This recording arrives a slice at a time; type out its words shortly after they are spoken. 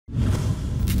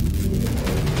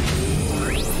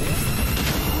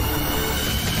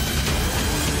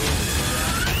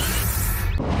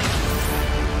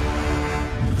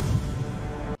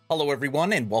Hello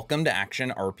everyone and welcome to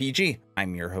Action RPG.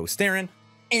 I'm your host Aaron,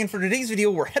 and for today's video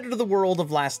we're headed to the world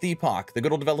of Last Epoch. The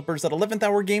good old developers at 11th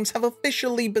Hour Games have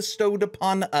officially bestowed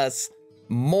upon us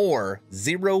more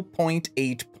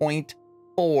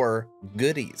 0.8.4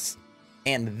 goodies.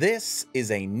 And this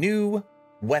is a new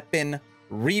weapon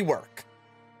rework.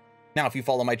 Now if you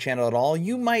follow my channel at all,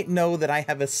 you might know that I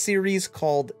have a series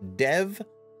called Dev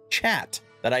Chat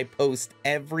that I post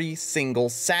every single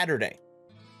Saturday.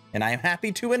 And I'm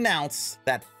happy to announce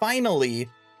that finally,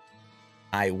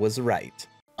 I was right.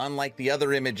 Unlike the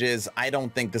other images, I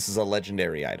don't think this is a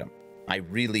legendary item. I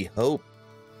really hope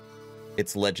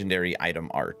it's legendary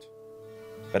item art,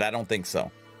 but I don't think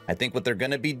so. I think what they're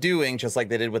gonna be doing, just like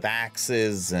they did with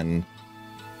axes and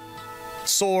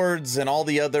swords and all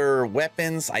the other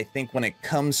weapons, I think when it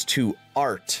comes to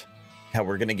art, how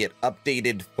we're gonna get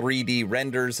updated 3D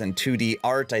renders and 2D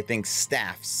art, I think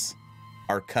staffs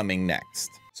are coming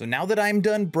next. So now that I'm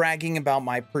done bragging about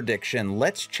my prediction,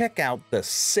 let's check out the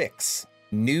 6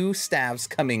 new staves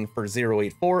coming for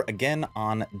 084 again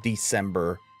on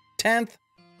December 10th,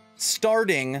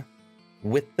 starting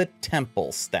with the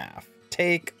Temple staff.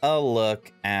 Take a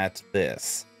look at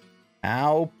this.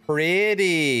 How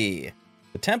pretty!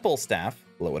 The Temple staff,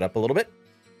 blow it up a little bit,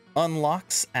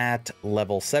 unlocks at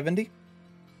level 70.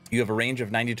 You have a range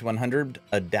of 90 to 100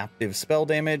 adaptive spell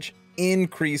damage,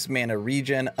 increase mana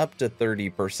regen up to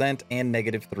 30%, and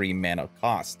 -3 mana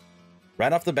cost.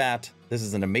 Right off the bat, this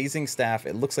is an amazing staff.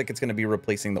 It looks like it's going to be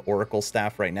replacing the Oracle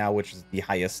staff right now, which is the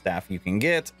highest staff you can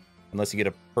get, unless you get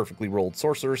a perfectly rolled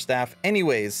sorcerer staff.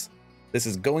 Anyways, this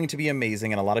is going to be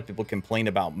amazing, and a lot of people complain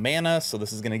about mana, so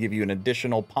this is going to give you an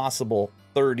additional possible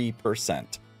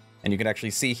 30%. And you can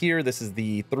actually see here, this is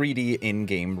the 3D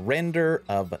in-game render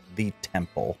of the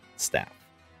Temple staff.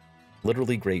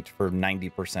 Literally great for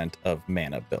 90% of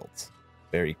mana builds.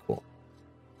 Very cool.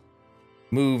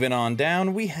 Moving on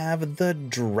down, we have the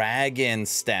Dragon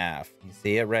Staff. You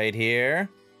see it right here?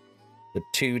 The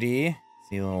 2D.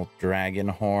 See little dragon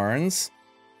horns.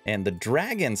 And the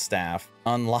Dragon Staff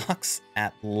unlocks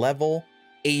at level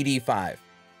 85.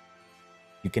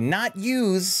 You cannot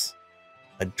use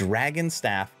a Dragon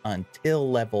Staff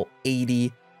until level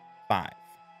 85.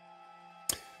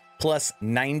 Plus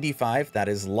 95, that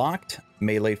is locked.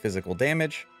 Melee physical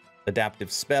damage.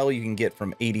 Adaptive spell you can get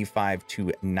from 85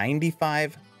 to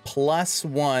 95. Plus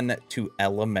 1 to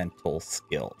elemental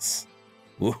skills.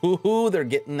 Woohoo, they're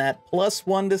getting that plus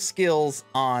 1 to skills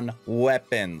on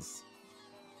weapons.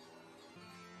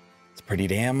 It's pretty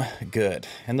damn good.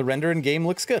 And the render in game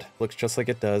looks good. Looks just like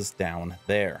it does down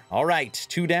there. All right,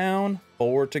 2 down,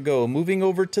 4 to go. Moving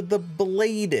over to the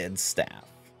Bladed Staff.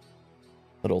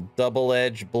 Little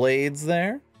double-edged blades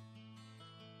there.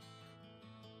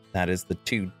 That is the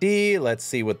 2D. Let's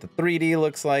see what the 3D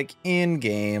looks like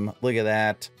in-game. Look at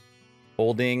that.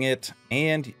 Holding it.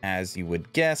 And as you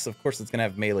would guess, of course, it's going to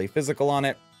have melee physical on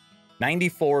it.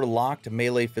 94 locked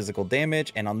melee physical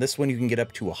damage. And on this one, you can get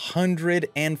up to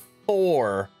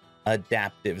 104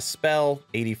 adaptive spell.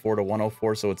 84 to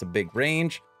 104, so it's a big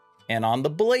range. And on the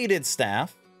Bladed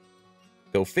Staff,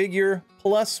 go figure,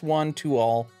 plus 1 to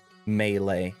all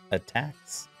melee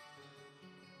attacks.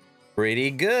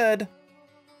 Pretty good.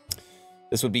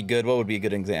 This would be good. What would be a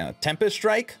good example? Tempest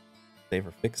Strike? They ever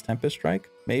fixed Tempest Strike?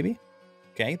 Maybe.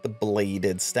 Okay, the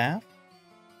Bladed Staff.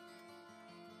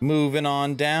 Moving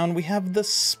on down, we have the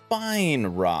Spine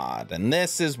Rod. And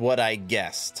this is what I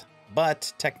guessed.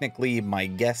 But technically, my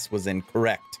guess was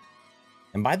incorrect.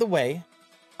 And by the way,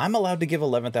 I'm allowed to give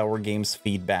 11th Hour Games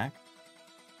feedback.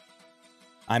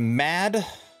 I'm mad.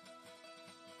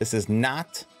 This is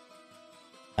not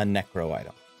a necro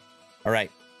item. All right,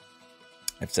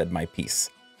 I've said my piece.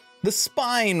 The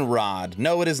Spine Rod.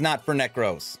 No, it is not for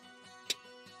necros.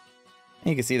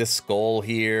 You can see the skull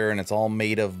here, and it's all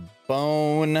made of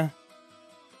bone,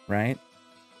 right?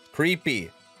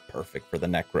 Creepy. Perfect for the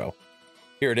necro.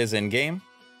 Here it is in game.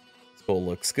 Skull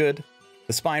looks good.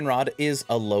 The Spine Rod is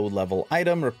a low-level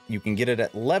item. You can get it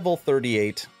at level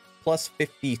 38, plus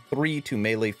 53 to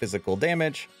melee physical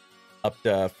damage. Up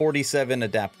to 47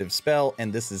 adaptive spell,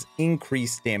 and this is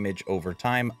increased damage over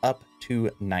time up to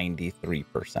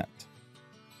 93%.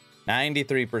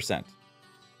 93%.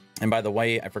 And by the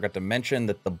way, I forgot to mention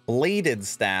that the Bladed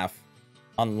Staff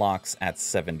unlocks at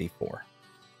 74.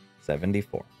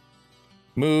 74.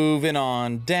 Moving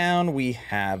on down, we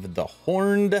have the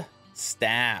Horned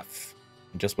Staff.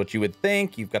 Just what you would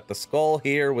think. You've got the skull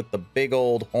here with the big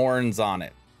old horns on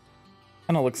it.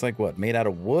 Kind of looks like what? Made out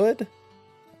of wood?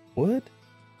 Wood?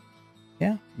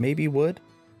 Yeah, maybe wood.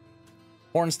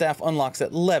 Horn Staff unlocks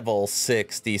at level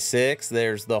 66.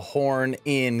 There's the horn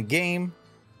in game.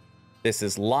 This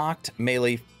is locked.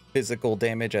 Melee physical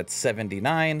damage at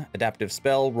 79. Adaptive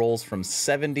spell rolls from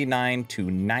 79 to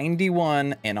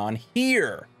 91. And on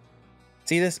here,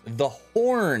 see this? The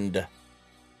horned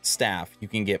staff, you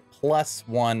can get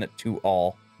 +1 to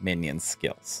all minion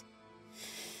skills.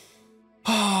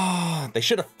 They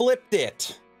should have flipped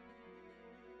it.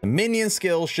 The minion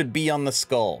skill should be on the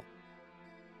skull.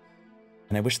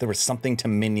 And I wish there was something to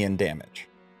minion damage.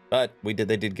 But they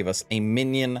did give us a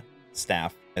minion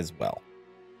staff as well.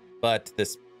 But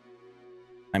this,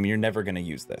 I mean, you're never going to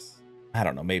use this. I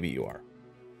don't know, maybe you are.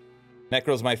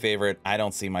 Necro's my favorite. I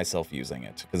don't see myself using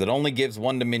it because it only gives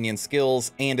 1 to minion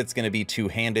skills and it's going to be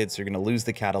two-handed, so you're going to lose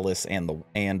the Catalyst and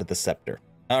the Scepter.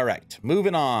 All right,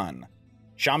 moving on.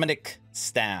 Shamanic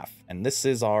Staff, and this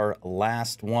is our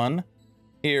last one.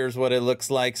 Here's what it looks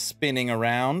like spinning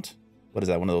around. What is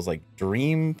that, one of those like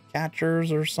dream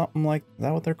catchers or something like, is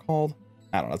that what they're called?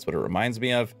 I don't know, that's what it reminds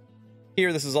me of.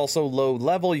 Here, this is also low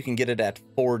level. You can get it at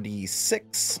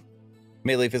 46.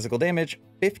 Melee physical damage,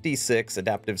 56.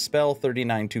 Adaptive spell,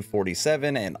 39 to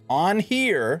 47. And on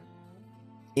here,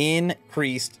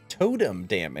 increased totem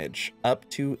damage up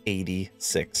to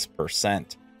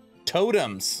 86%.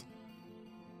 Totems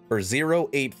for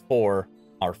 084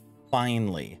 are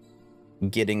finally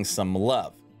getting some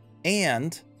love.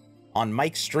 And on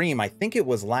Mike's stream, I think it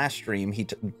was last stream,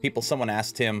 someone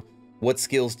asked him, what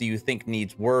skills do you think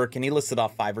needs work? And he listed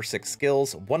off 5 or 6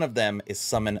 skills. One of them is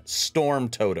summon Storm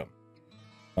Totem.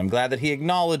 I'm glad that he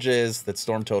acknowledges that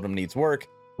Storm Totem needs work.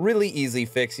 Really easy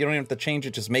fix. You don't even have to change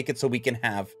it. Just make it so we can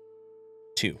have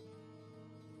 2.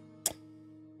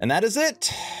 And that is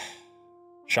it.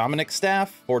 Shamanic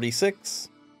Staff, 46.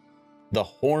 The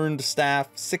Horned Staff,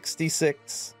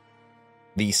 66.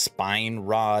 The Spine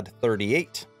Rod,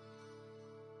 38.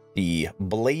 The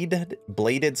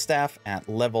Bladed Staff at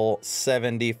level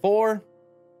 74.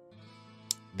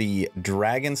 The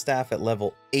Dragon Staff at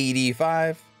level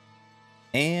 85.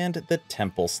 And the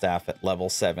Temple Staff at level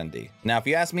 70. Now, if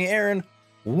you ask me, Aaron,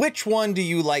 which one do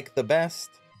you like the best?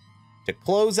 To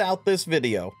close out this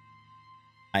video,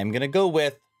 I'm going to go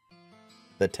with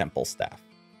the Temple Staff.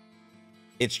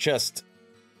 It's just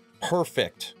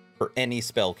perfect for any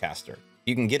spellcaster.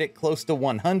 You can get it close to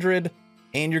 100,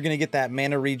 and you're going to get that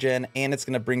mana regen, and it's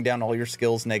going to bring down all your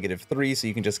skills -3, so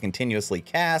you can just continuously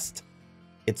cast.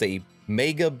 It's a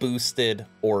mega boosted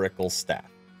Oracle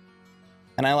Staff.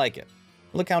 And I like it.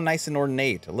 Look how nice and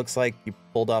ornate. It looks like you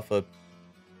pulled off a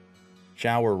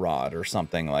shower rod or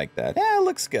something like that. Yeah, it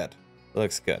looks good. It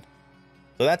looks good.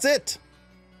 So that's it.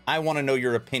 I want to know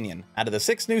your opinion. Out of the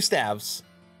 6 new staves,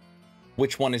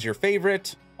 which one is your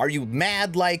favorite? Are you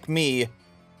mad like me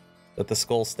that the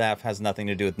Skull Staff has nothing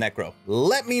to do with Necro?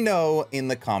 Let me know in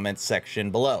the comments section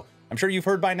below. I'm sure you've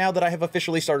heard by now that I have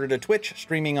officially started a Twitch,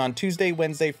 streaming on Tuesday,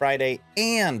 Wednesday, Friday,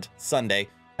 and Sunday.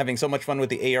 Having so much fun with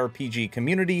the ARPG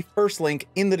community. First link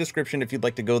in the description if you'd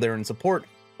like to go there and support.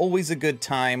 Always a good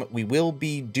time. We will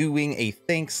be doing a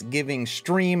Thanksgiving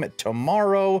stream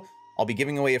tomorrow. I'll be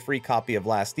giving away a free copy of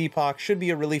Last Epoch. Should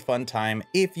be a really fun time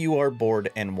if you are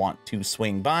bored and want to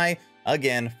swing by.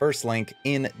 Again, first link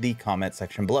in the comment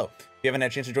section below. If you haven't had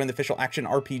a chance to join the official Action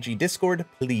RPG Discord,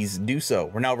 please do so.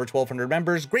 We're now over 1,200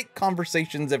 members. Great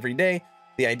conversations every day.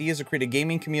 The idea is to create a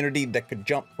gaming community that could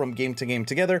jump from game to game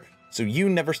together, so you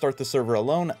never start the server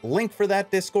alone. Link for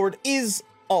that Discord is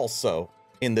also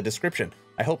in the description.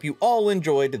 I hope you all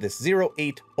enjoyed this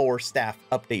 084 staff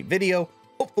update video.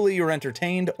 Hopefully you're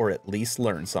entertained or at least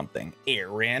learned something.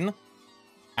 Aaron,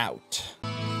 out.